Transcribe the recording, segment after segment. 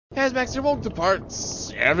Hey, it's Max here, welcome to part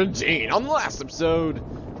 17. On the last episode,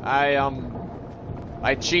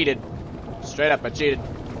 I cheated. Straight up, I cheated.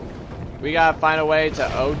 We gotta find a way to,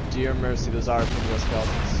 oh dear mercy, those are pinwheel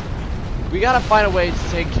skeletons. We gotta find a way to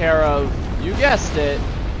take care of, you guessed it,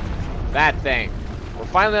 that thing. We're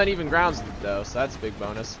finally on even grounds though, so that's a big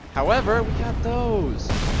bonus. However, we got those.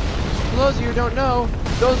 For those of you who don't know,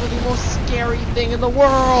 those are the most scary thing in the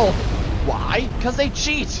world. Why? Because they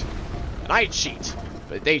cheat. And I cheat.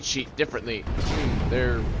 But they cheat differently.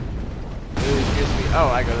 They're really fierce to me.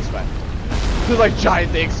 Oh, I go this way. There's like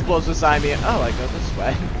giant thing explodes beside me. Oh, I go this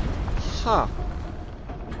way. Huh.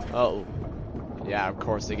 Oh. Yeah, of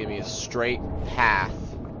course they give me a straight path.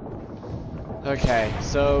 Okay,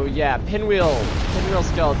 so yeah, pinwheel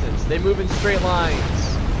skeletons. They move in straight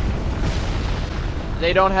lines.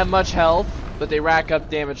 They don't have much health, but they rack up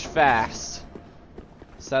damage fast.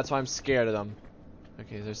 So that's why I'm scared of them.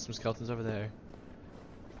 Okay, there's some skeletons over there.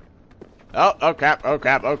 Oh crap, oh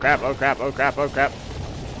crap, oh crap, oh crap, oh crap, oh crap.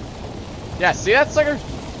 Yeah, see that sucker?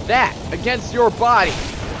 That against your body.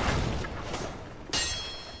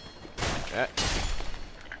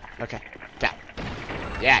 Okay, cap.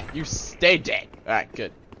 Yeah, you stay dead. Alright,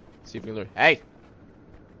 good. See if we can lure. Hey!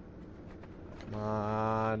 Come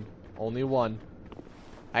on. Only one.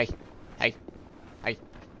 Hey. Hey. Hey.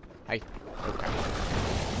 Hey. Okay.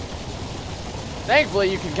 Thankfully,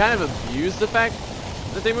 you can kind of abuse the fact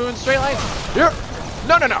that they move in straight lines. Here!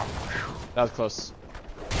 No, no, no! That was close.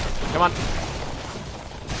 Come on.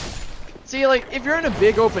 See, like, if you're in a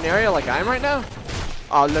big open area like I am right now.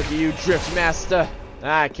 Oh, look at you, Drift Master.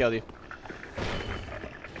 Ah, I killed you.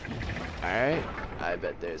 Alright. I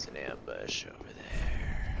bet there's an ambush over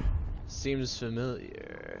there. Seems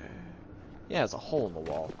familiar. Yeah, there's a hole in the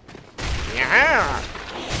wall. Yeah!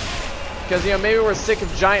 Because, you know, maybe we're sick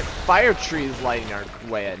of giant fire trees lighting our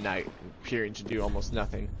way at night, appearing to do almost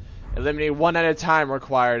nothing. Eliminate one at a time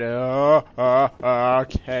required.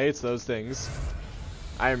 Okay, it's those things.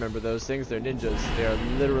 I remember those things. They're ninjas. They're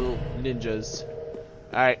literal ninjas.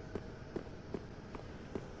 Alright.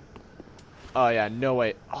 Oh, yeah, no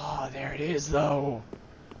way. Oh, there it is, though.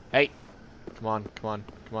 Hey. Come on, come on,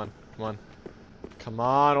 come on, come on. Come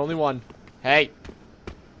on, only one. Hey.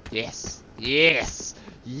 Yes. Yes.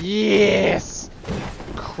 Yes!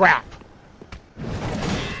 Crap!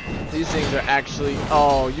 These things are actually...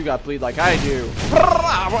 Oh, you got bleed like I do.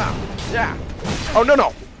 Yeah. Oh, no,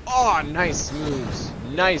 no. Oh, nice moves.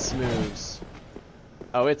 Nice moves.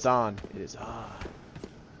 Oh, it's on. It is on.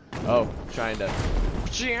 Oh, trying to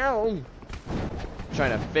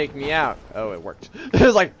fake me out. Oh, it worked. It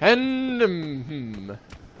was like... Oh,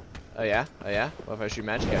 yeah? Oh, yeah? What if I shoot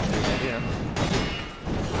magic at you? You know.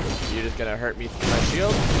 You're just gonna hurt me through my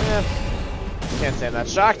shield? Eh. Can't say I'm that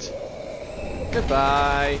shocked.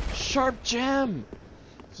 Goodbye. Sharp gem!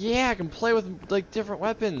 Yeah, I can play with, like, different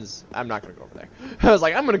weapons. I'm not gonna go over there. I was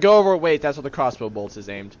like, I'm gonna go over. Wait, that's what the crossbow bolts is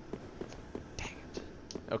aimed. Dang it.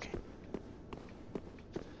 Okay.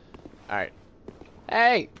 Alright.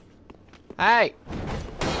 Hey! Hey!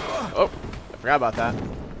 Oh, I forgot about that.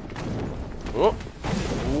 Oh.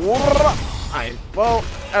 Well,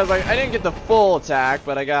 I was like, I didn't get the full attack,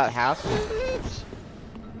 but I got half of it.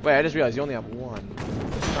 Wait, I just realized you only have one.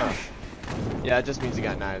 Huh. Yeah, it just means you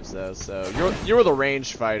got knives though. So you're the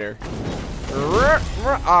ranged fighter.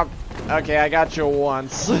 Okay, I got you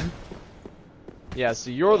once. Yeah, so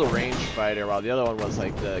you're the ranged fighter, while the other one was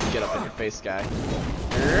like the get up in your face guy.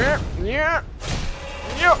 Yeah.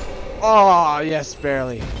 Oh yes,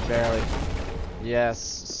 barely. Yes,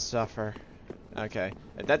 suffer. Okay,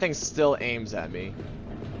 that thing still aims at me.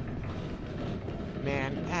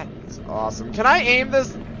 Man, that's awesome. Can I aim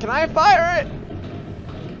this? Can I fire it?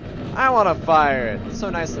 I want to fire it. It's so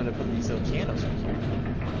nice to put these little candles right here.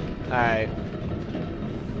 Alright.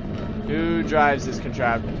 Who drives this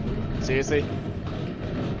contraption? Seriously?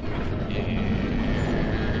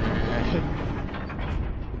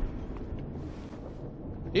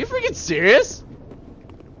 Are you freaking serious?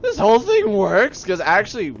 This whole thing works? Because I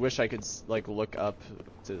actually wish I could, like, look up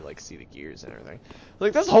to, like, see the gears and everything.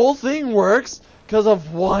 Like, this whole thing works because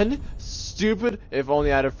of one stupid, if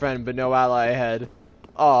only I had a friend but no ally ahead.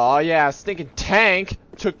 Oh yeah, stinking tank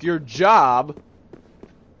took your job.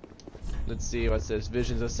 Let's see, what's this?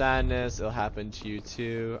 Visions of sadness, it'll happen to you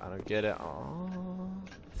too. I don't get it. Oh,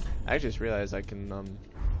 I just realized I can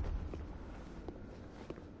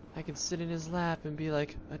sit in his lap and be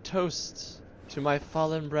like a toast to my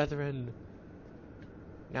fallen brethren.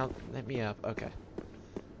 Now let me up. Okay.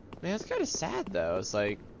 Man, it's kind of sad though. It's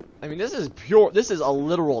like, I mean, this is a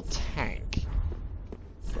literal tank.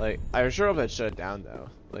 Like, I sure hope that shut down though.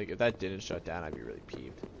 Like, if that didn't shut down, I'd be really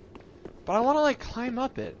peeved. But I want to, like, climb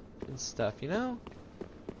up it. and stuff, you know?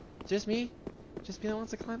 Just me that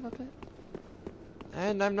wants to climb up it.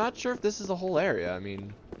 And I'm not sure if this is the whole area. I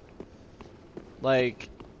mean, like,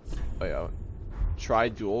 wait, oh, try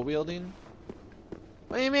dual wielding?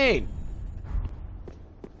 What do you mean?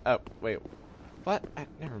 Oh, wait, what?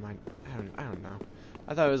 Never mind. I don't know.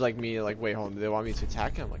 I thought it was like me, like, wait, hold on, do they want me to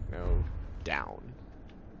attack him? Like, no, down.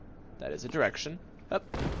 That is a direction. Up.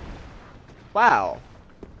 Wow.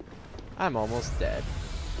 I'm almost dead.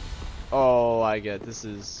 Oh, I get it. This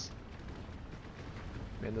is...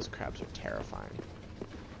 Man, those crabs are terrifying.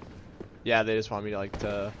 Yeah, they just want me to, like,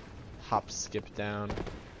 to hop, skip down.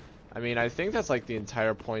 I mean, I think that's, like, the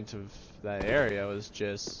entire point of that area was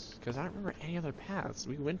just... Because I don't remember any other paths.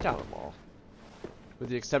 We went down them all. With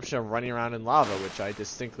the exception of running around in lava, which I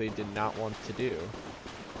distinctly did not want to do.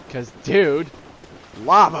 Because, dude,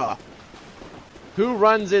 lava! Who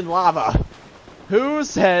runs in lava? Who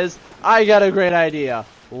says, I got a great idea?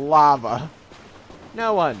 Lava.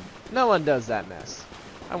 No one. No one does that mess.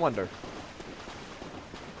 I wonder.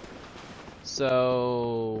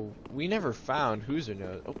 So, we never found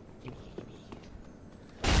Oceiros. Oh.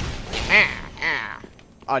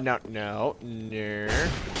 Oh, no, no. No.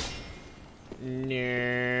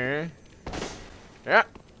 No. Yeah.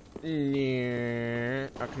 No.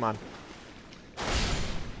 Oh, come on.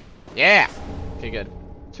 Yeah. Okay, good.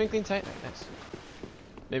 Twinkling Titanite, nice.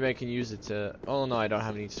 Maybe I can use it to... Oh, no, I don't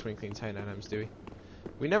have any Twinkling Titanite items, do we?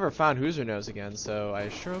 We never found Oceiros again, so I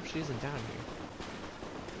sure hope she isn't down here.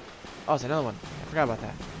 Oh, it's another one. I forgot about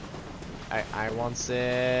that. I wants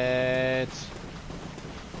it.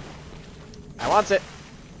 I wants it.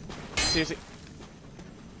 Seriously.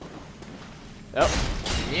 Oh.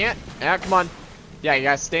 Yeah. Yeah, come on. Yeah, you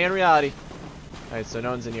gotta stay in reality. Alright, so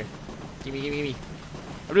no one's in here. Gimme, gimme, gimme.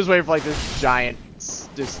 I'm just waiting for like this giant,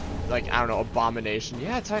 just like, I don't know, abomination.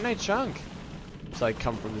 Yeah, Titanite chunk. To like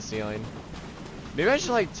come from the ceiling. Maybe I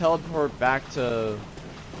should like teleport back to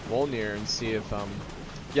Volnir and see if,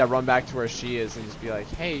 yeah, run back to where she is and just be like,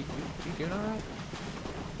 hey, you doing alright?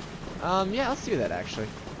 Yeah, let's do that actually.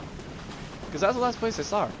 Because that was the last place I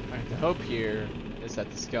saw her. Alright, the hope here is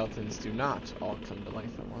that the skeletons do not all come to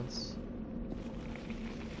life at once.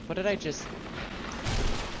 What did I just...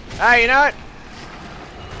 Hey, you know what?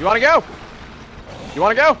 You wanna go? You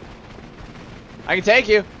wanna go? I can take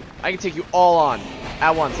you. I can take you all on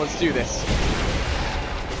at once. Let's do this.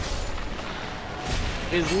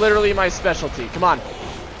 It is literally my specialty. Come on.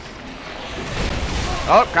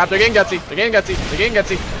 Oh, crap, they're getting gutsy. They're getting gutsy. They're getting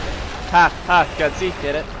gutsy. Ha, ha, gutsy.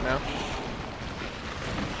 Get it? No.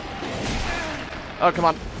 Oh, come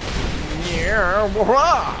on.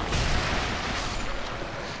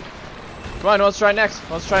 Come on, let's try next.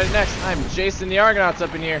 Let's try it next. I'm Jason the Argonauts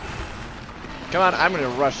up in here. Come on, I'm gonna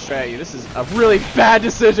rush straight at you. This is a really bad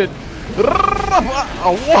decision.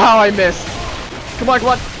 Oh, wow, I missed. Come on, come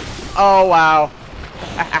on. Oh, wow.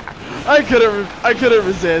 I couldn't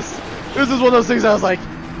resist. This is one of those things I was like,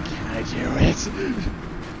 can I do it?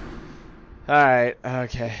 Alright,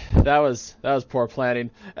 okay. That was poor planning.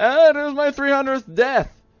 And it was my 300th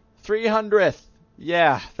death. 300th.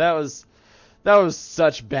 Yeah, that was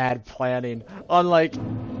such bad planning on like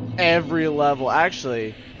every level.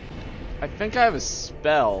 Actually, I think I have a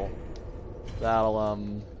spell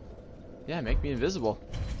that'll yeah, make me invisible.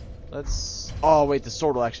 Let's... Oh wait, the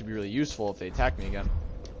sword will actually be really useful if they attack me again.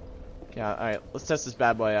 Yeah, alright, let's test this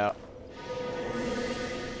bad boy out.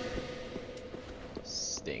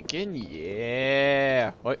 Stinking,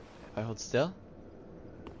 yeah. What? I hold still?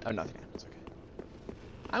 Oh, nothing happens, okay.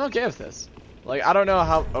 I'm okay with this. Like, I don't know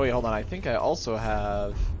how... Oh, wait, hold on. I think I also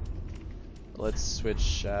have... Let's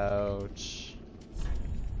switch out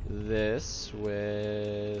this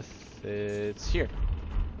with... It's here.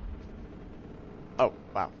 Oh,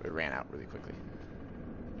 wow. It ran out really quickly.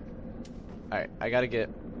 Alright, I gotta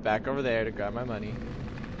get back over there to grab my money.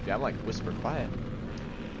 Yeah, I'm like whisper quiet.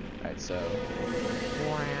 Alright, so...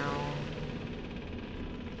 Wow.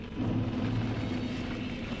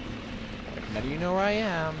 Now do you know where I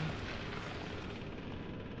am?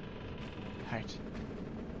 Alright.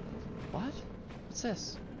 What? What's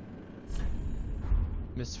this?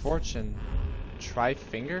 Misfortune. Try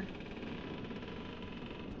finger?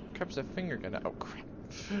 Crap's a finger gonna... Oh crap.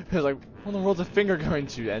 I was like, what in the world's a finger going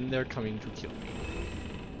to? And they're coming to kill me.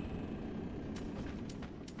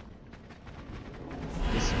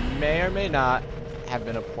 This may or may not have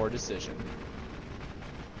been a poor decision.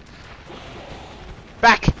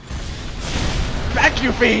 Back! Back,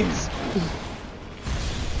 you fiends!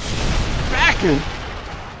 Back!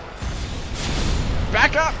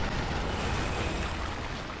 Back up!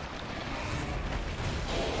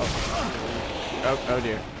 Oh, oh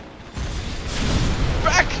dear.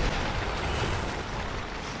 Back!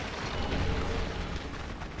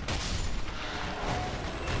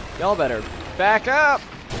 Y'all better back up.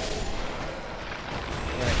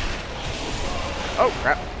 Oh,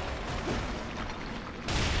 crap.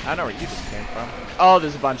 I don't know where you just came from. Oh,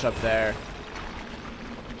 there's a bunch up there.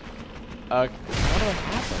 What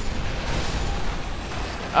happened?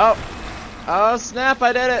 Oh. Oh, snap,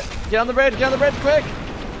 I did it. Get on the bridge, quick.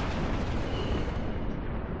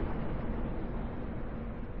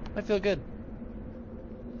 I feel good.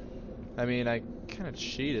 I mean, I kind of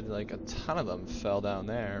cheated. Like, a ton of them fell down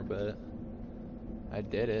there, but I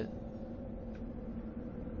did it.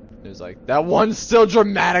 There's like, that one's still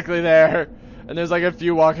dramatically there. And there's like a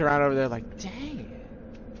few walking around over there like, dang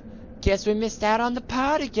it. Guess we missed out on the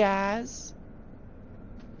party, guys.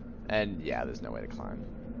 And yeah, there's no way to climb.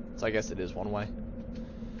 So I guess it is one way.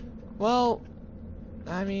 Well,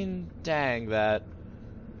 I mean, dang that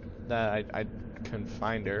I couldn't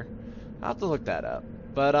find her. I'll have to look that up.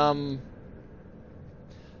 But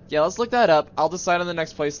yeah, let's look that up. I'll decide on the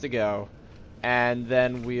next place to go. And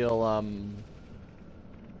then we'll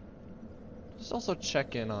just also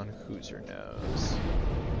check in on Hoosier Knows.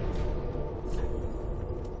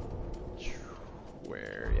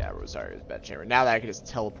 Where, yeah, Rosario's bedchamber. Now that I can just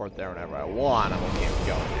teleport there whenever I want, I'm okay with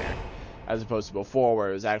going there. As opposed to before where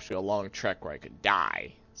it was actually a long trek where I could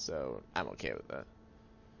die. So, I'm okay with that.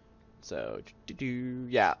 So,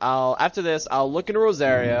 yeah, after this, I'll look into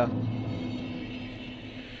Rosaria.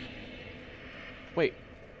 Wait.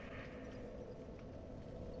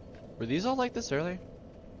 Were these all like this earlier?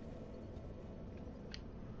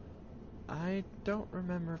 I don't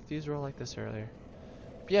remember if these were all like this earlier.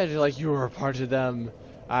 But yeah, like, you were a part of them.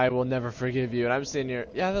 I will never forgive you. And I'm sitting here.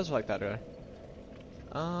 Yeah, those were like that earlier.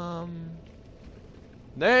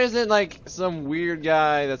 There isn't like some weird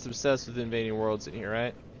guy that's obsessed with invading worlds in here,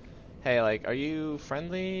 right? Hey, like, are you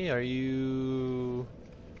friendly? Are you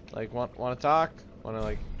like want to talk?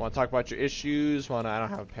 Want to talk about your issues? I don't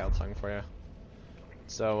have a pale tongue for you.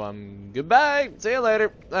 So goodbye. See you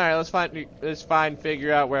later. All right, let's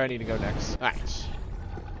figure out where I need to go next. All right.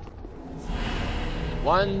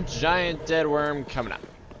 One giant dead worm coming up.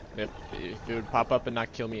 If it would pop up and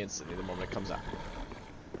not kill me instantly the moment it comes up,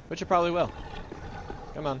 which it probably will.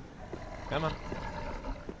 Come on, come on.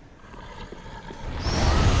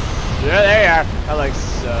 Yeah, there you are. I like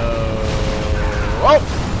so. Oh,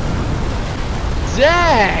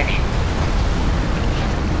 dang!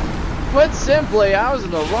 Put simply, I was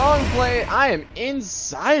in the wrong place. I am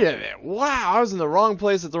inside of it. Wow, I was in the wrong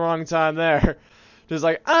place at the wrong time there. Just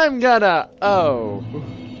like, I'm gonna. Oh,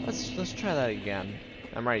 let's try that again.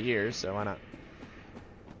 I'm right here, so why not?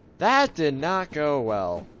 That did not go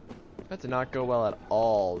well. That did not go well at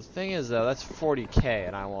all. The thing is, though, that's 40k,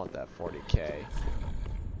 and I want that 40k.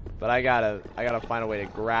 But I gotta find a way to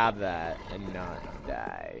grab that and not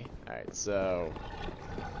die. All right, so.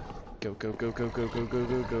 Go, go, go, go, go, go, go,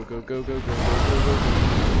 go, go, go, go, go, go, go, go, go.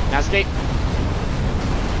 Now escape!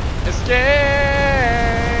 Escape!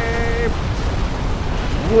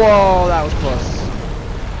 Whoa, that was close.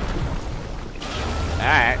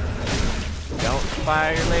 Alright. Don't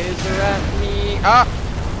fire your laser at me. Ah!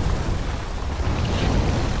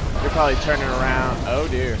 You're probably turning around. Oh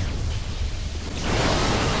dear.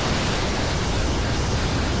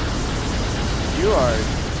 You are.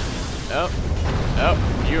 Oh. Oh.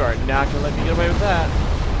 You are not gonna let me get away with that.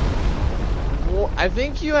 Well, I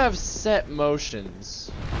think you have set motions.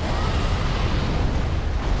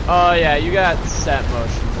 Oh yeah, you got set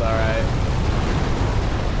motions, alright.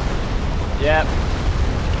 Yep.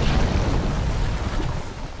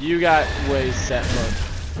 You got way set motions.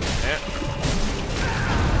 Yep.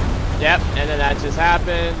 Yep, and then that just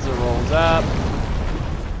happens, it rolls up.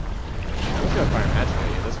 I'm just gonna fire magic at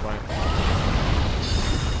you at this point.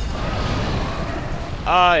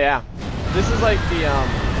 Oh yeah, this is like the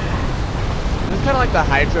this is kind of like the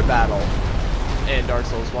Hydra battle in Dark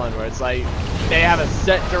Souls 1, where it's like they have a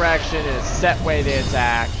set direction and a set way they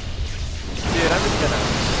attack. Dude, I'm just gonna.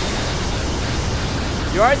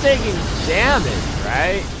 You are taking damage,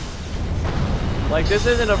 right? Like this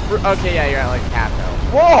isn't a. Okay, yeah, you're at like half health.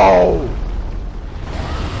 Whoa!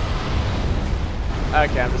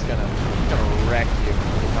 Okay, I'm just gonna wreck you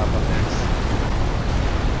when you pop up next.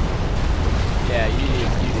 Yeah, you do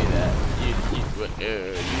that. You do that.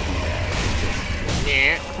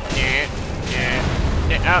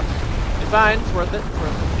 Oh, it's fine. It's worth it. It's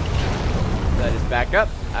worth it. That is back up.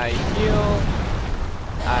 I heal.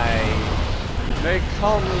 I very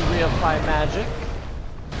calmly reapply magic.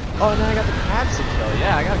 Oh, and then I got the crabs to kill.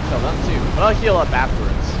 Yeah, I gotta kill them too. But I'll heal up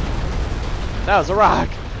afterwards. That was a rock.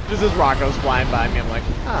 Just this rock goes flying by me. I'm like,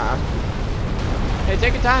 ah. Hey,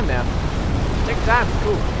 take your time, man. Take your time. It's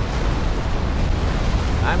cool.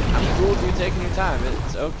 I'm cool with you taking your time.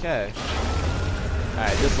 It's okay.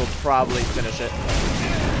 Alright, this will probably finish it.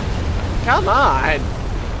 Come on!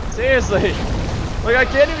 Seriously! Like, I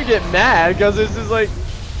can't even get mad because this is like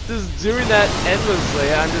just doing that endlessly.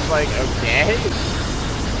 And I'm just like, okay.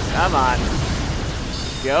 Come on.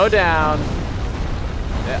 Go down.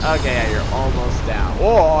 Okay, yeah, you're almost down.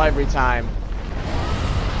 Oh, every time.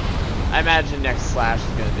 I imagine next slash is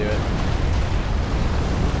gonna do it.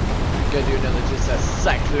 Gonna do another just a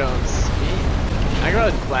cyclone speed. I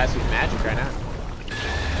can go blast with magic right now.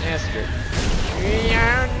 Yeah, screw.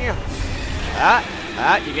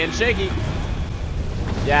 You're getting shaky.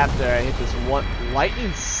 Yeah, after I hit this one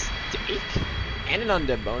lightning stake and an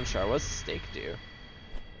undead bone shard. What's the stake do?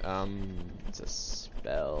 It's a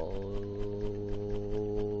spell.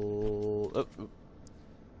 Oh.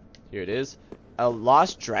 Here it is. A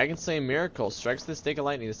lost dragon slaying miracle strikes the stake of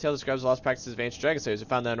lightning. This tale describes lost practices of ancient dragon slayers who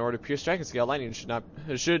found that in order to pierce dragon scale, lightning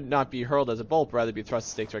should not be hurled as a bolt, but rather be thrust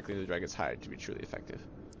the stake directly into the dragon's hide to be truly effective.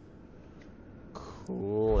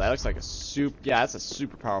 Cool. That looks like a yeah, that's a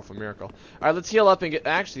super powerful miracle. Alright, let's heal up and get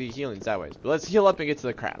actually healing's that way. But let's heal up and get to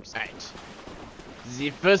the crabs. Alright.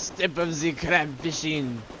 The first step of the crab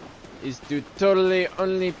fishing is to totally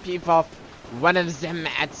only pick off one of them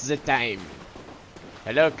at the time.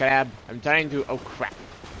 Hello, crab. I'm trying to. Oh crap!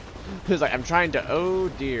 It's like I'm trying to. Oh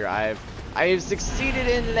dear! I have succeeded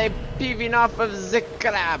in like peeving off of the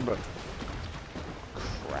crab.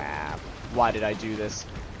 Crap! Why did I do this?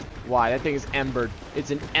 Why? That thing is embered. It's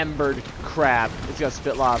an embered crab. It's gonna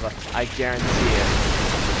spit lava. I guarantee it.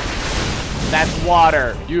 That's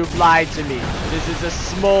water. You've lied to me. This is a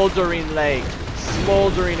smoldering lake.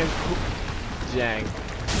 Smoldering and. Dang.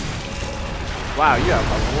 Wow, you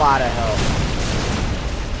have a lot of health.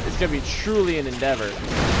 It's gonna be truly an endeavor.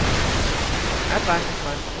 That's fine, that's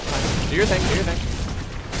fine, that's fine. Do your thing, do your thing.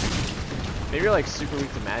 Maybe you're like super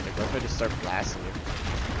weak to magic. What if I just start blasting you?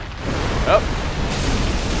 Oh!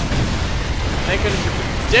 Thank goodness you're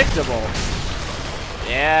predictable.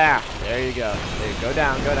 Yeah, there you go. There you go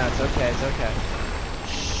down, go down. It's okay, it's okay.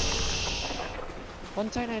 Shh. One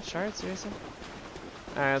Titanite shard, seriously?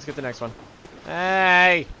 Alright, let's get the next one.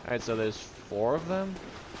 Hey! Alright, so there's 4 of them.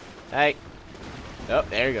 Hey! Oh,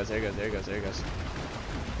 there he goes, there he goes, there he goes, there he goes.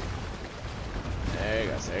 There he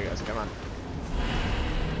goes, there he goes, come on.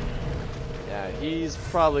 Yeah, he's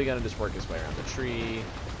probably gonna just work his way around the tree.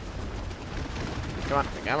 Come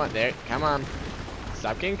on, there, come on.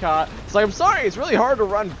 Stop getting caught. It's like, I'm sorry, it's really hard to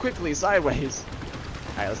run quickly sideways.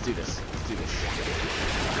 Alright, let's do this. Let's do this.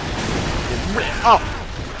 Oh!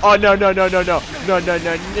 Oh, no, no, no, no, no. No, no,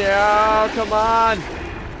 no, no, come on.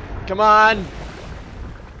 Come on.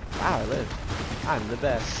 Wow, I lived. I'm the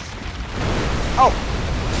best. Oh!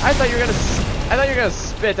 I thought you were gonna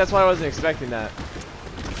spit. That's why I wasn't expecting that.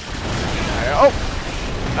 Right, oh!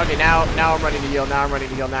 Okay, now I'm running to heal. Now I'm running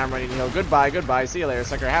to heal. Now I'm running to heal. Goodbye, goodbye. See you later,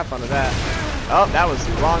 sucker. Have fun with that. Oh, that was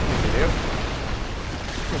the wrong thing to do.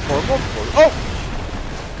 Oh!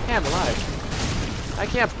 Yeah, I'm alive. I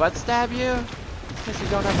can't butt stab you? It's because you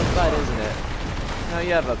don't have a butt, isn't it? No,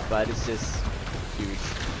 you have a butt. It's just huge.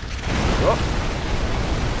 Oh!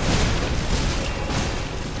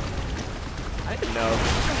 I didn't know.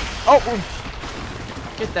 Oh!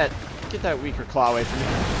 Get that weaker claw away from me.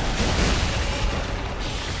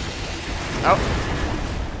 Oh.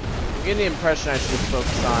 I'm getting the impression I should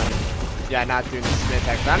focus on, yeah, not doing the spin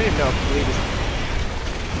attack. I don't even know if bleed is.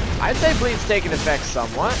 I'd say bleed's taking effect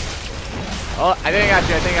somewhat. Oh, I think I got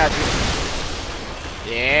you. I think I got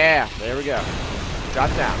you. Yeah, there we go. Drop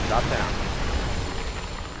down. Drop down.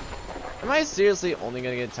 Am I seriously only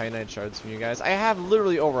gonna get Titanite shards from you guys? I have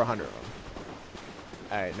literally over 100 of them.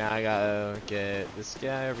 Alright, now I gotta get this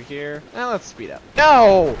guy over here. Now let's speed up.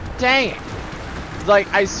 No! Dang it! Like,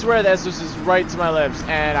 I swear this was just right to my lips,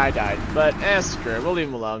 and I died. But, screw it. We'll leave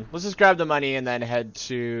him alone. Let's just grab the money and then head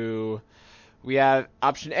to... We have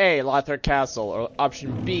option A, Lothar Castle, or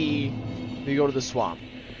option B, we go to the swamp.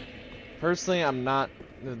 Personally, I'm not...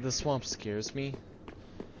 The swamp scares me.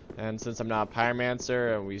 And since I'm not a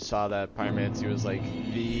pyromancer, and we saw that pyromancy was like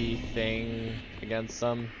the thing against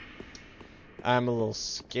them, I'm a little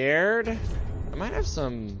scared. I might have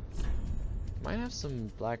some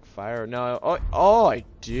black fire. No, oh, I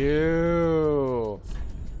do.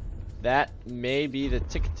 That may be the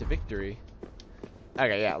ticket to victory.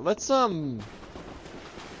 Okay, yeah, let's go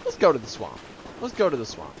to the swamp. Let's go to the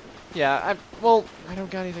swamp. Yeah, well, I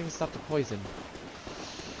don't got anything to stop the poison.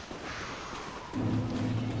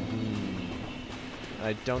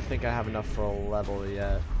 I don't think I have enough for a level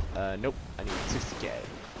yet. Nope, I need 60k.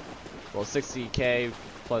 Well, 60k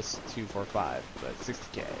plus 245, but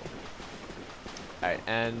 60k. Alright,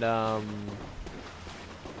 and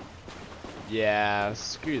Yeah,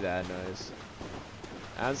 screw that noise.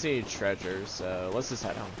 I don't see any treasure, so let's just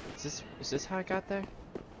head home. Is this how I got there?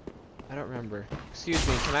 I don't remember. Excuse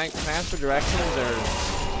me, can I ask for directions,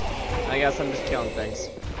 or I guess I'm just killing things.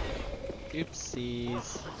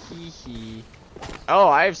 Oopsies. Hee hee. Oh,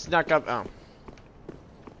 I've snuck up. Oh.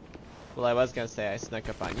 Well, I was gonna say I snuck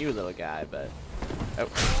up on you, little guy, but oh.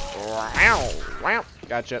 Wow.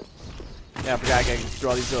 Gotcha. Yeah, I forgot I gotta get through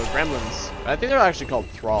all these little gremlins. I think they're actually called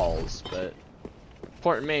thralls, but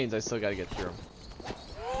important means I still gotta get through them.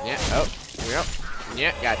 Yeah, oh, yep.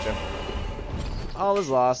 Yeah, gotcha. All is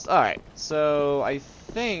lost. Alright, so I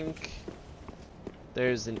think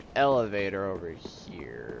there's an elevator over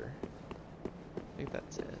here. I think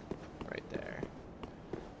that's it. Right there.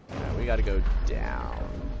 Alright, we gotta go down.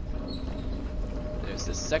 There's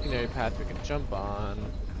this secondary path we can jump on.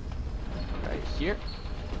 Right here.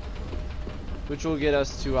 Which will get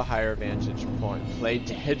us to a higher vantage point. Play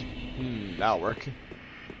dead. That'll work.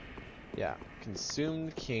 Yeah.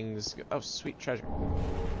 Consumed king's. Oh, sweet treasure.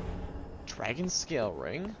 Dragon scale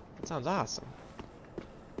ring? That sounds awesome.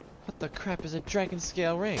 What the crap is a dragon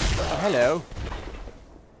scale ring? Oh, hello.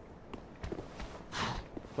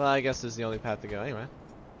 Well, I guess this is the only path to go anyway.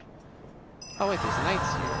 Oh, wait, there's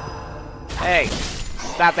knights here. Hey!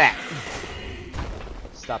 Stop that!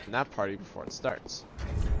 Stopping that party before it starts.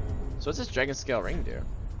 So what's this dragon scale ring do?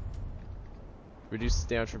 Reduces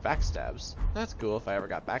damage for backstabs. That's cool if I ever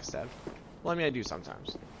got backstabbed. Well, I mean, I do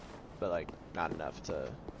sometimes. But, like, not enough to...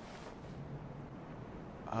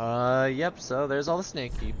 Yep, so there's all the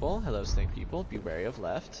snake people. Hello, snake people. Be wary of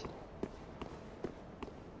left.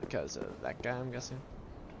 Because of that guy, I'm guessing.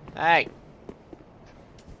 Hey!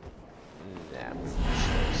 Nah,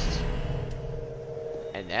 first.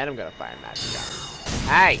 And then I'm gonna fire magic on him.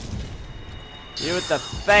 Hey! You with the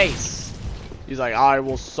face! He's like, I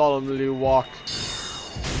will solemnly walk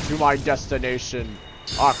to my destination.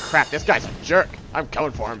 Oh crap, this guy's a jerk. I'm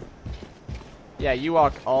coming for him. Yeah, you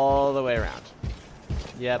walk all the way around.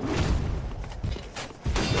 Yep.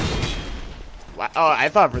 Wow. Oh, I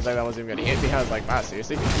thought for a second that wasn't even gonna hit me. I was like, wow,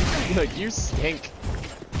 seriously? Like, you stink.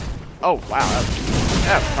 Oh, wow.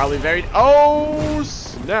 That's probably very... Oh,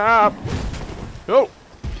 snap! Oh!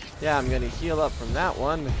 Yeah, I'm gonna heal up from that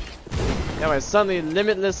one. Now my suddenly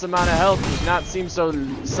limitless amount of health does not seem so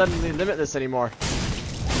suddenly limitless anymore.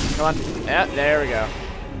 Come on. Yeah, there we go.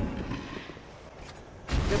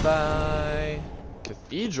 Goodbye.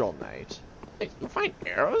 Cathedral Knight. Hey, you find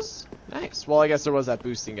arrows? Nice. Well, I guess there was that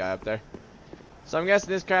boosting guy up there. So I'm guessing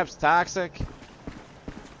this crap's toxic.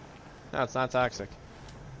 No, it's not toxic.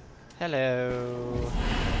 Hello.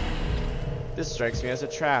 This strikes me as a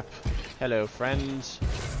trap. Hello, friend.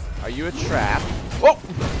 Are you a trap? Oh!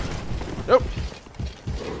 Nope.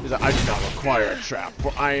 He's like, I do not require a trap,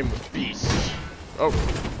 for I am a beast. Oh.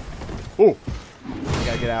 Oh. I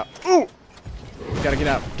gotta get out. Oh! Gotta get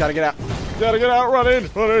out. Gotta get out. Gotta get out. Run in.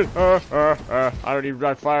 Run in. I don't need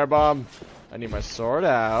my firebomb. I need my sword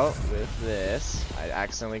out with this. I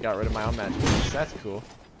accidentally got rid of my own magic. That's cool.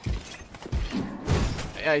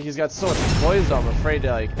 Yeah, he's got so much poison, I'm afraid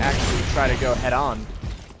to, like, actually try to go head on.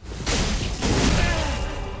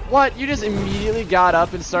 What? You just immediately got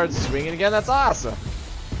up and started swinging again? That's awesome.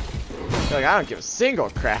 You're like, I don't give a single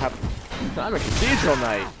crap. I'm a cathedral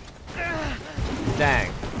knight.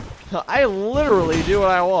 Dang. I literally do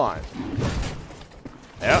what I want.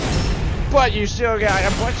 Yep. But you still got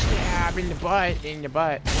a butt stab in the butt,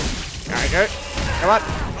 Alright, good. Come on.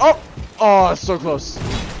 Oh! Oh, so close.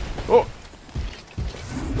 Oh.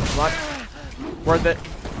 Come on. Worth it.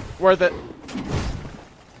 Worth it.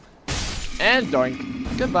 And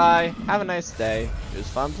doink. Goodbye. Have a nice day. It was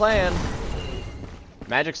fun playing.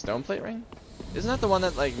 Magic stone plate ring? Isn't that the one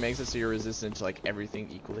that like makes it so you're resistant to like everything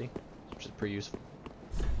equally? Which is pretty useful.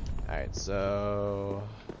 Alright, so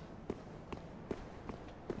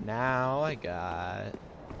now I got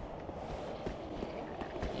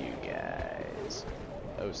you guys.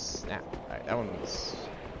 Oh snap. Alright, that one was...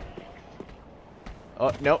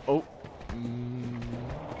 Oh, no. Oh.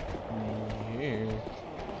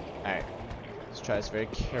 Alright. Let's try this very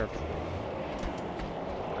carefully.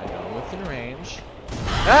 I know I'm within range.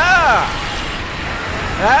 Ah!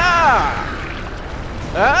 Ah!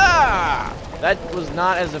 Ah! That was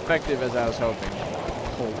not as effective as I was hoping.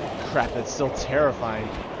 Holy crap, that's still terrifying.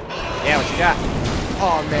 Yeah, what you got?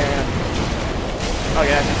 Oh, man. Oh,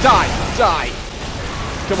 yeah. Die! Die!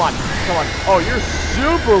 Come on. Come on. Oh, you're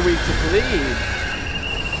super weak to bleed.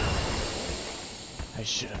 I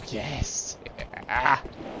should have guessed. Ah.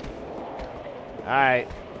 Alright.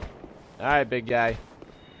 Alright, big guy.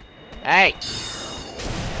 Hey!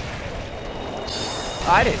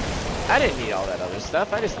 I didn't. I didn't need all that other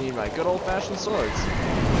stuff. I just need my good old-fashioned swords.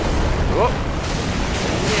 Whoa.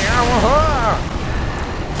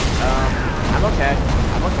 I'm okay.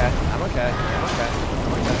 I'm okay. I'm okay. I'm okay.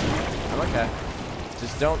 I'm okay. I'm okay.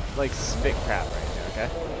 Just don't, like, spit crap right here, okay?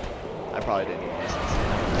 I probably didn't need this.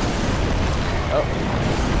 Oh.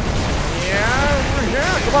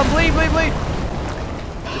 Yeah. Come on, bleed, bleed, bleed.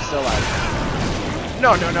 You're still alive.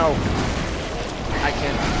 No, no, no. I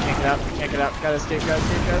can't get up. Can't get up. Gotta escape, gotta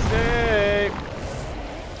escape, gotta escape.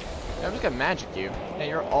 Yeah, I'm just gonna magic you. Yeah,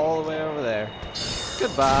 you're all the way over there.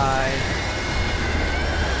 Goodbye.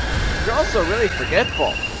 You're also really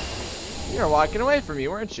forgetful. You were walking away from me,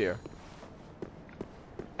 weren't you?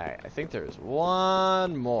 Alright, I think there's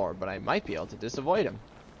one more, but I might be able to just avoid him.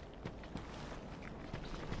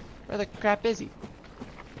 Where the crap is he?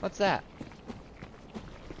 What's that?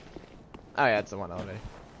 Oh yeah, it's the one elevator.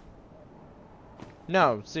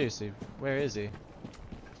 No, seriously, where is he?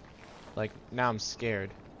 Like, now I'm scared.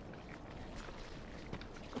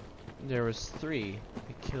 There was 3.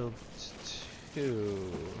 I killed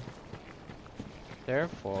 2.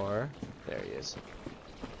 Therefore, there he is.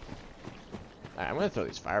 Alright, I'm gonna throw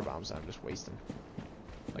these fire bombs on him, just waste them.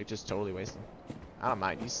 Like, just totally waste them. I don't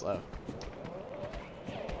mind, he's slow.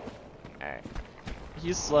 Alright.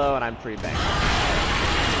 He's slow and I'm pretty banged.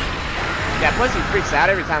 Yeah, plus he freaks out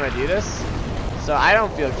every time I do this. So I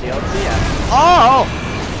don't feel guilty. Oh!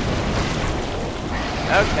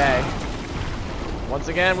 Okay. Once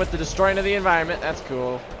again with the destroying of the environment. That's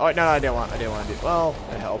cool. Oh no, I didn't want to do. Well,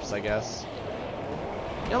 it helps, I guess.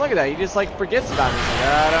 Yeah, look at that. He just like forgets about me. He's like,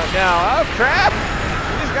 I don't know. Oh crap!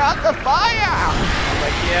 He's got the fire. I'm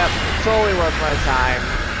like, yep, totally worth my time.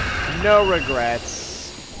 No regrets.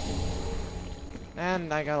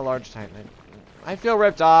 And I got a large titan. I feel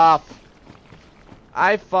ripped off.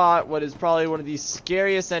 I fought what is probably one of the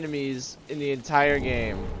scariest enemies in the entire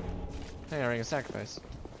game. Hey, I ring a sacrifice.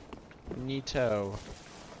 Neato.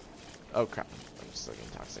 Oh crap. I'm still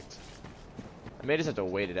getting toxic. I may just have to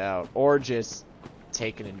wait it out. Or just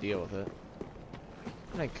take it and deal with it.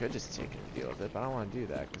 And I could just take it and deal with it, but I don't want to do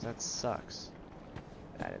that because that sucks.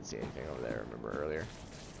 I didn't see anything over there, remember earlier.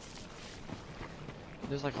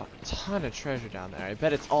 There's like a ton of treasure down there. I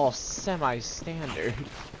bet it's all semi-standard.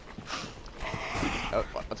 Oh,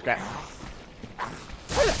 what's crap?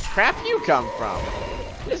 Where the crap you come from?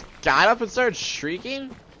 You just got up and started shrieking?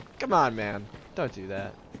 Come on, man. Don't do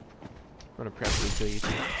that. I'm gonna press kill you too.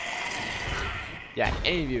 Yeah, if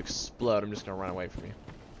any of you explode, I'm just gonna run away from you.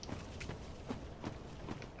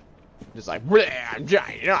 Just like, I'm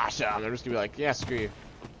giant awesome. I'm just gonna be like, yeah, screw you.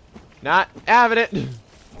 Not having it.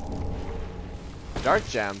 Dark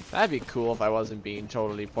gem. That'd be cool if I wasn't being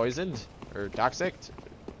totally poisoned or toxic.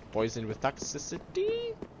 Poisoned with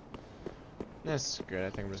toxicity. That's good. I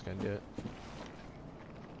think I'm just gonna do it.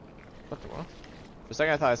 What the world? For a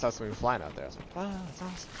second, I thought I saw something flying out there. I was like, wow, that's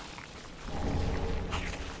awesome.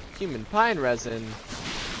 Human pine resin.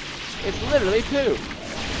 It's literally poo.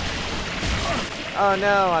 Oh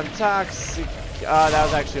no, I'm toxic. Oh, that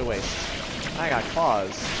was actually a waste. I got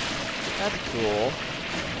claws. That's cool.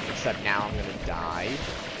 Except now I'm gonna die.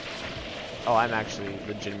 Oh, I'm actually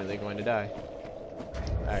legitimately going to die.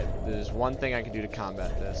 Alright, there's one thing I can do to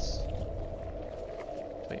combat this.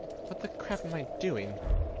 Wait, what the crap am I doing?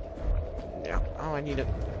 Yeah. Oh, I need to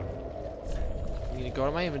go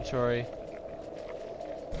to my inventory.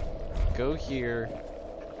 Go here.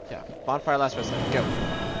 Yeah, bonfire last rest. Go.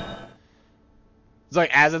 It's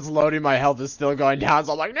like as it's loading, my health is still going down,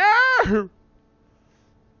 so I'm like, no!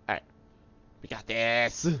 Alright. We got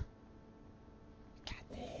this.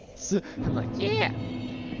 I'm like, yeah.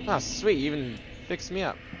 Oh, sweet. You even fixed me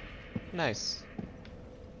up. Nice.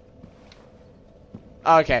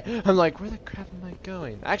 Okay. I'm like, where the crap am I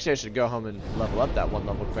going? Actually, I should go home and level up that one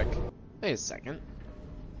level quick. Wait a second.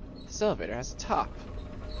 This elevator has a top.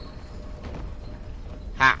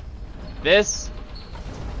 Ha! This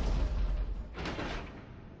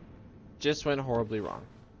just went horribly wrong.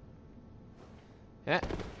 Yeah.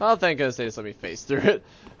 Well, thank goodness they just let me face through it.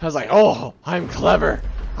 I was like, oh, I'm clever.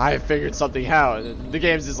 I figured something out. And the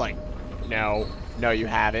game's just like, no, you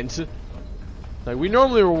haven't. Like, we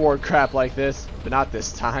normally reward crap like this, but not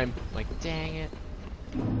this time. I'm like, dang it.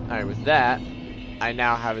 Alright, with that, I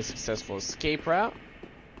now have a successful escape route.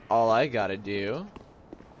 All I gotta do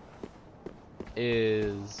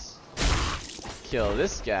is kill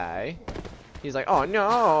this guy. He's like, oh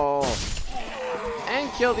no! And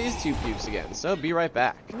kill these two pukes again. So be right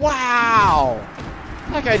back. Wow!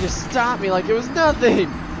 That guy just stopped me like it was nothing.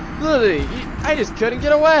 Literally, I just couldn't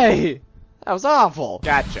get away. That was awful.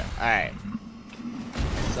 Gotcha. Alright.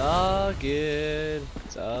 It's all good.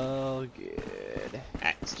 It's all good.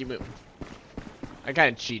 Alright. Let's keep moving. I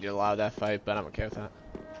kind of cheated a lot of that fight, but I'm okay with that.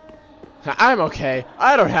 I'm okay.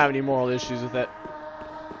 I don't have any moral issues with it.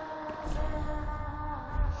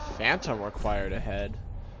 Phantom required ahead.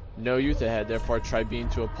 No youth ahead, therefore try being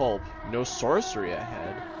to a pulp. No sorcery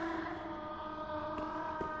ahead.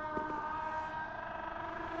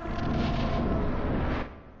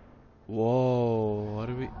 Whoa, what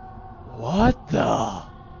do we... What the...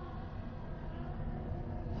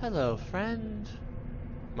 Hello, friend.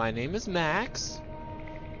 My name is Max.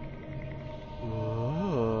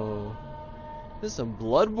 Whoa. This is some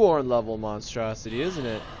Bloodborne level monstrosity, isn't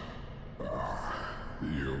it?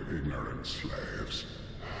 You ignorant slaves.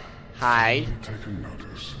 Hi. Haven't taken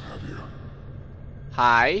notice, have you?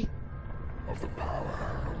 Hi. Of the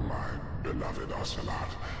power of my beloved Ocelot,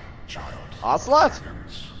 child. Ocelot?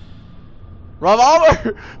 Dragons.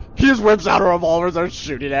 Revolver! He just whips out a revolver and starts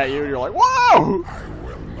shooting at you, and you're like, whoa! I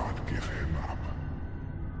will not give him up.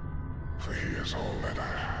 For he is all that I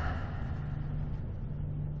have.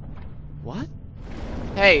 What?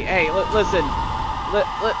 Hey, listen.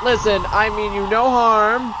 Listen, I mean you no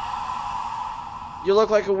harm. You look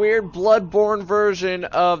like a weird Bloodborne version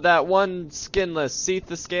of that one skinless, Seath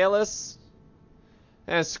the Scaleless.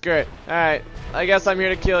 Eh, screw it. Alright, I guess I'm here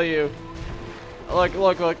to kill you. Look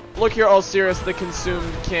here, Oceiros, the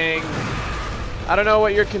consumed king. I don't know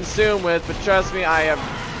what you're consumed with, but trust me, I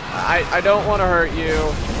don't want to hurt you.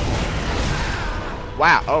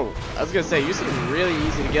 Wow, oh, I was gonna say, you seem really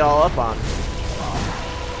easy to get all up on.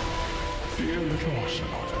 Dear little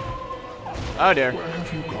Ocelot. Oh dear. Where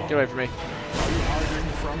have you gone? Get away from me. Are you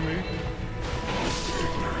hiding from me?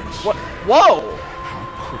 Ignorance. What? Whoa! How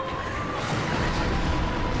quickly.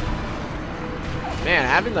 Man,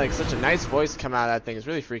 having like such a nice voice come out of that thing is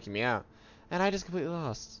really freaking me out. And I just completely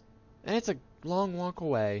lost. And it's a long walk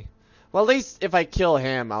away. Well, at least if I kill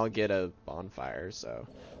him, I'll get a bonfire, so.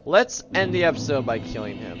 Let's end the episode by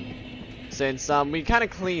killing him. Since we kind of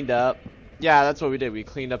cleaned up. Yeah, that's what we did. We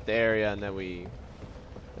cleaned up the area, and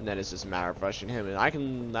then it's just a matter of rushing him. And I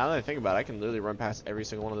can, now that I think about it, I can literally run past every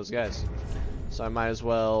single one of those guys. So I might as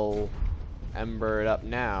well ember it up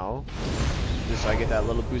now, just so I get that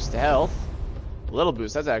little boost to health. A little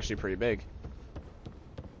boost, that's actually pretty big.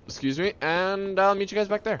 Excuse me, and I'll meet you guys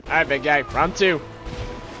back there. Alright, big guy, round 2.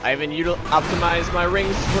 I even optimized my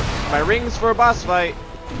rings for a boss fight.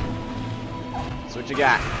 So what you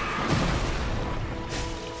got?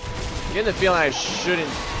 I'm getting the feeling I shouldn't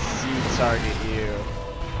target you.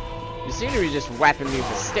 You seem to be just whapping me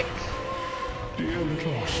with a stick. Dear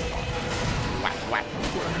little Ocelot. Whack, whack.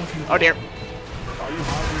 Where have you Oh dear. gone? Are you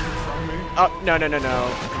hiding from me? Oh, no.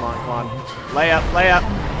 Come on. Lay up.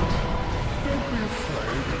 Don't be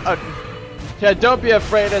afraid. Oh, yeah, don't be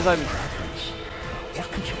afraid as I'm... Dragons.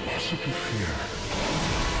 What could you possibly fear?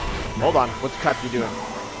 Hold on, what the crap are you doing?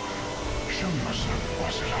 Show yourself,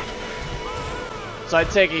 Ocelot. So I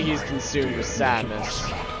take it he's consumed with sadness.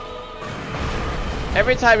 Ocelot.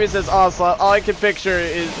 Every time he says Ocelot, all I can picture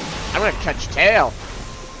is, I'm gonna cut your tail.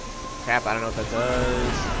 Crap, I don't know what that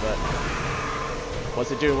does, but... What's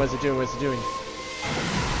it doing?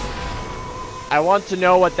 I want to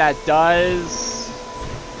know what that does,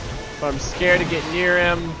 but I'm scared to get near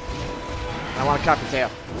him. I want to cut your tail.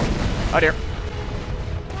 Oh dear.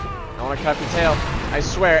 I want to cut your tail. I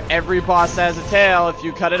swear, every boss has a tail. If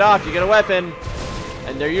you cut it off, you get a weapon.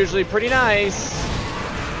 And they're usually pretty nice.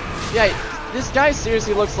 Yeah, this guy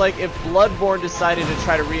seriously looks like if Bloodborne decided to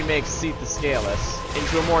try to remake Seath the Scaleless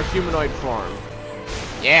into a more humanoid form.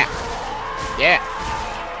 Yeah.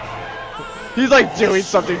 He's like doing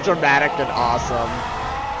something dramatic and awesome.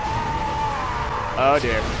 Oh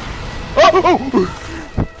dear.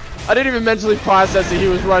 Oh! I didn't even mentally process that he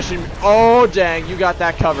was rushing. Oh dang, you got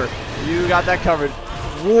that covered.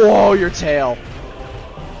 Whoa, your tail.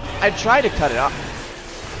 I tried to cut it off.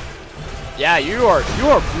 Yeah, you are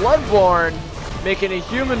Bloodborne making a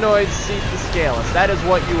humanoid Seath the Scaleless. That is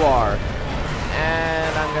what you are.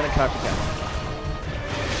 And I'm gonna cut your tail.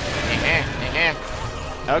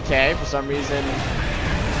 Okay, for some reason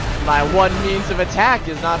my one means of attack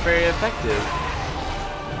is not very effective.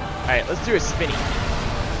 Alright, let's do a spinny.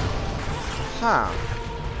 Huh.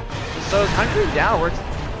 So is Hungry downwards?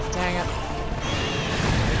 Dang it.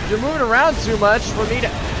 You're moving around too much for me to...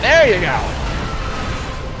 There you go!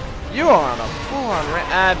 You are on a full-on...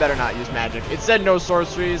 I better not use magic. It said no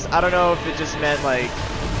sorceries. I don't know if it just meant like...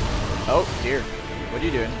 Oh, dear. What are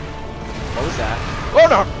you doing? What was that? Oh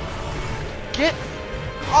no! Get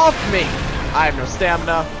off me! I have no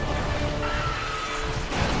stamina.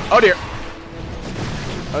 Oh dear.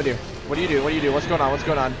 Oh dear. What do you do? What's going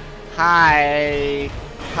on? Hi.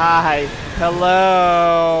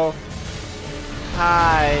 Hello.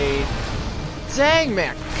 Hi. dang,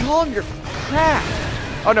 man. Calm your crap.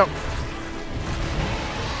 Oh, no.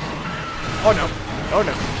 Oh, no. Oh,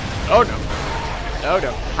 no. Oh, no. Oh,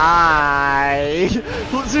 no. Hi.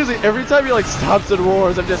 Seriously, every time he, like, stops and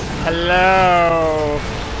roars, I'm just, hello.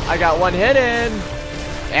 I got one hit in.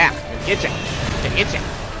 Yeah, gonna get you. Gonna get you.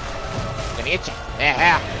 Gonna get you.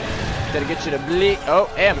 Yeah. Gonna get you to bleed. Oh,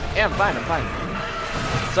 hey, I'm fine. I'm fine.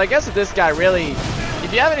 So I guess with this guy, really,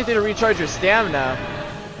 if you have anything to recharge your stamina,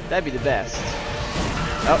 that'd be the best.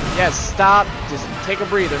 Oh, yes, stop. Just take a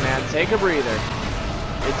breather, man. Take a breather.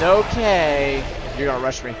 It's okay. You're gonna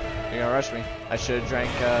rush me. You're gonna rush me. I should have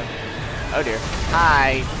drank, oh dear.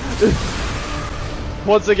 Hi.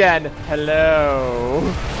 Once again, hello.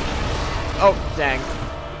 Oh, dang.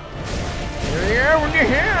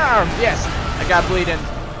 Yes, I got bleeding.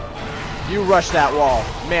 You rush that wall.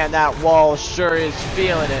 Man, that wall sure is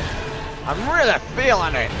feeling it. I'm really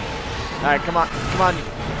feeling it. Alright, come on. Come on.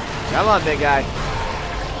 Come on, big guy.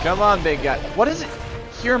 Come on, big guy. What is it?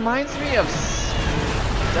 He reminds me of...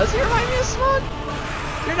 Does he remind me of Smud?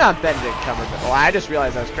 You're not Benedict Cumberbatch. Oh, I just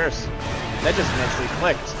realized I was cursed. That just mentally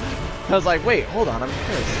clicked. I was like, wait, hold on, I'm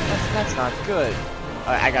cursed. That's not good.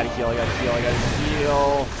 Alright, I gotta heal, I gotta heal, I gotta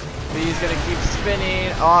heal. He's gonna keep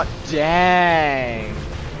spinning. Oh, dang.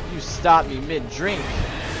 You stopped me mid-drink.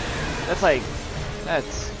 That's like...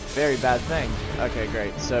 That's a very bad thing. Okay,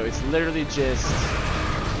 great. So it's literally just...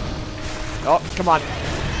 Oh, come on.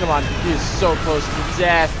 Come on. He is so close to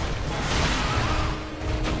death.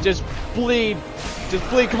 Just bleed. Just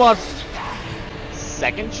bleed. Come on.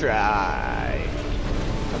 Second try.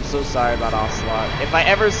 I'm so sorry about Ocelot. If I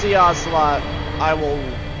ever see Ocelot, I will...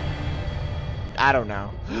 I don't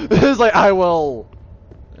know. It's like, I will...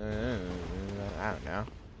 I don't know.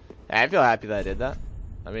 I feel happy that I did that.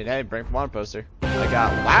 I mean, hey, bring one poster. I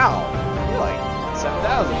got, wow, like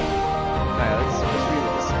 7,000. Alright, let's read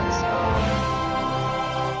what this says.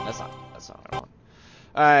 That's not what I want.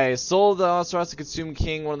 Alright, soul the Oceiros to consume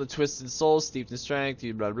king, one of the twisted souls, steeped in strength,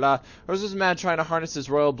 blah blah. Horus was mad trying to harness his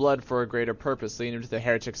royal blood for a greater purpose, leading him to the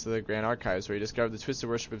heretics of the Grand Archives, where he discovered the twisted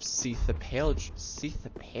worship of Seath the Pale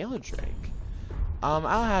Drake.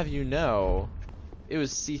 I'll have you know, it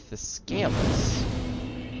was Seath the Scaleless.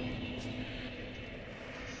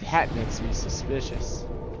 That makes me suspicious.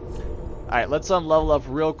 Alright, let's level up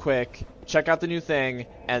real quick, check out the new thing,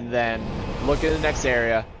 and then look at the next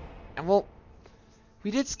area. And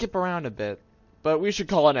we did skip around a bit, but we should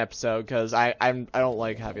call it an episode, because I don't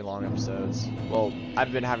like having long episodes. Well,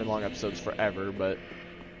 I've been having long episodes forever, but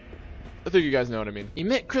I think you guys know what I mean.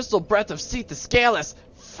 Emit crystal breath of Seath the Scaleless!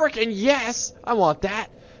 Frickin' yes! I want that!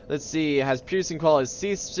 Let's see, it has piercing qualities.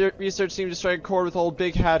 Seath's research seemed to strike a chord with old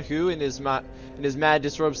Big Hat, who, in his mad,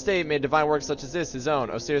 disrobed state, made divine work such as this his own.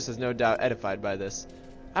 Oceiros is no doubt edified by this.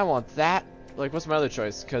 I want that. Like, what's my other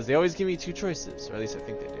choice? Because they always give me two choices, or at least I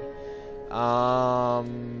think they do.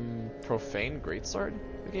 Profane Greatsword?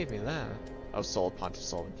 Who gave me that? Oh, Soul, Pontiff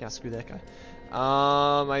Soul. Yeah, screw that guy.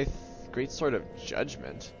 Greatsword of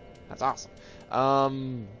Judgment. That's awesome.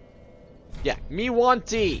 Yeah, me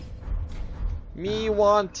wanty. Me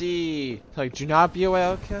wanty. Like, do not be away.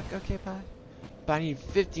 Okay, bye. But I need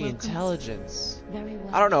 50 intelligence. Very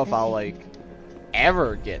well. I don't know if I'll, like,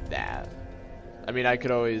 ever get that. I mean, I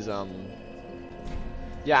could always,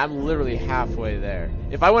 yeah, I'm literally halfway there.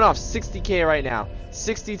 If I went off 60k right now,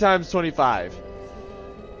 60 times 25.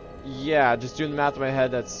 Yeah, just doing the math in my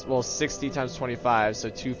head, that's, well, 60 times 25, so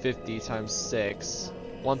 250 times 6.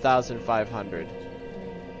 1,500.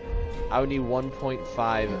 I would need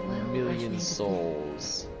 1.5 million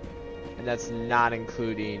souls. And that's not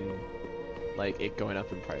including, like, it going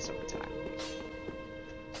up in price over time.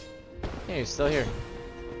 Hey, you're still here.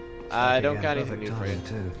 I don't got anything new for you.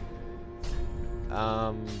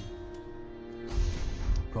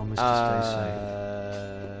 Promise to stay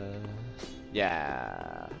safe.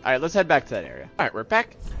 Yeah. Alright, let's head back to that area. Alright, we're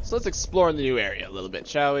back. So let's explore the new area a little bit,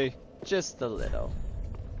 shall we? Just a little.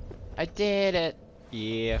 I did it.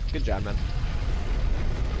 Yeah, good job, man.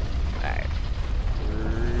 Alright.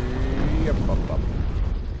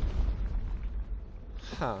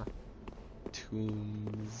 Huh.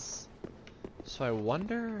 Tombs. So I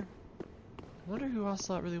wonder who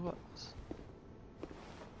Ocelot really was.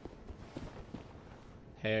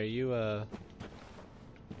 Hey, are you a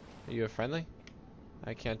friendly?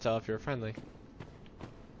 I can't tell if you're a friendly.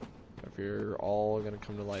 If you're all gonna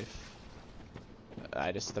come to life.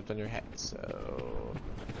 I just stepped on your head, so...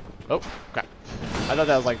 Oh, crap. I thought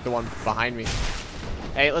that was like the one behind me.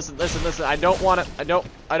 Hey, listen, I don't want it. I don't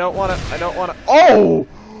want it. Oh!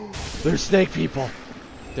 There's snake people.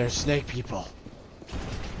 There's snake people.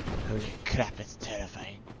 Holy crap, it's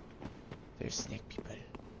terrifying. There's snake people.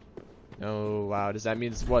 Oh, wow. Does that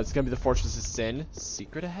mean what? It's gonna be the Fortress of Sin?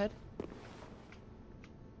 Secret ahead?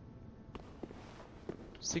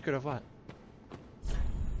 Secret of what?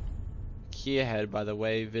 Key ahead, by the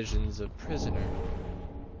way, visions of prisoner.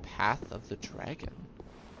 Path of the Dragon.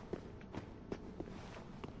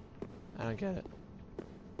 I don't get it.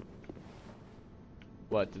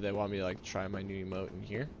 What, do they want me to like try my new emote in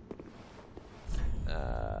here?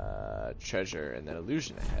 Treasure and then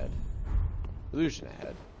illusion ahead. Illusion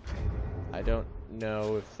ahead. I don't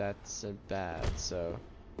know if that's bad, so...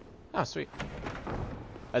 Oh, sweet.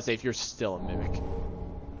 I'd say if you're still a mimic.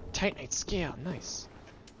 Titanite scale, nice.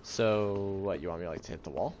 So, what, you want me like to hit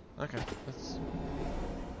the wall? Okay, that's...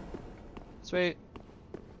 Sweet.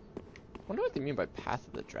 I wonder what they mean by Path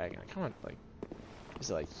of the Dragon. I kind of like...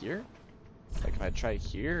 Is it like here? Like if I try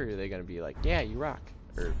here, are they gonna be like, yeah, you rock?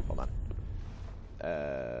 Or, hold on.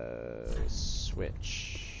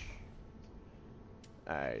 Switch.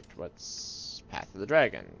 Alright, what's Path of the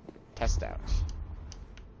Dragon? Test out.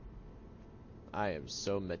 I am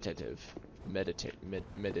so meditative. Meditative.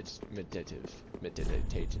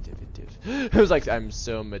 I was like, I'm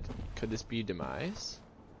so could this be demise?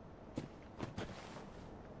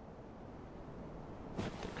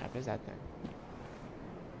 What the crap is that thing?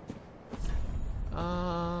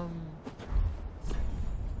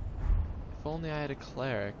 If only I had a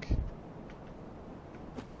cleric.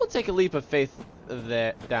 We'll take a leap of faith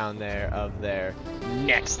down there of their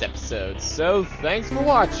next episode. So thanks for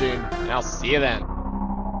watching, and I'll see you then.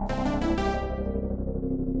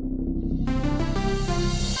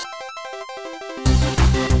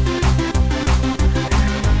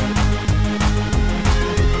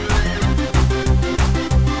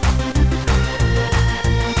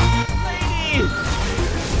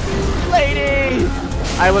 Lady!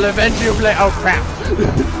 I will avenge you, oh crap!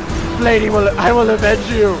 Lady I will avenge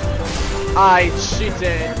you! I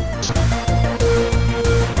cheated!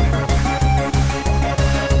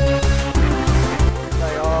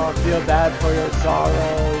 Like, oh, feel bad for your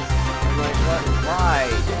sorrows. I'm like, what? Why?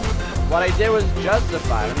 What I did was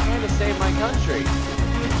justified. I'm trying to save my country.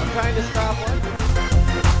 I'm trying to stop war.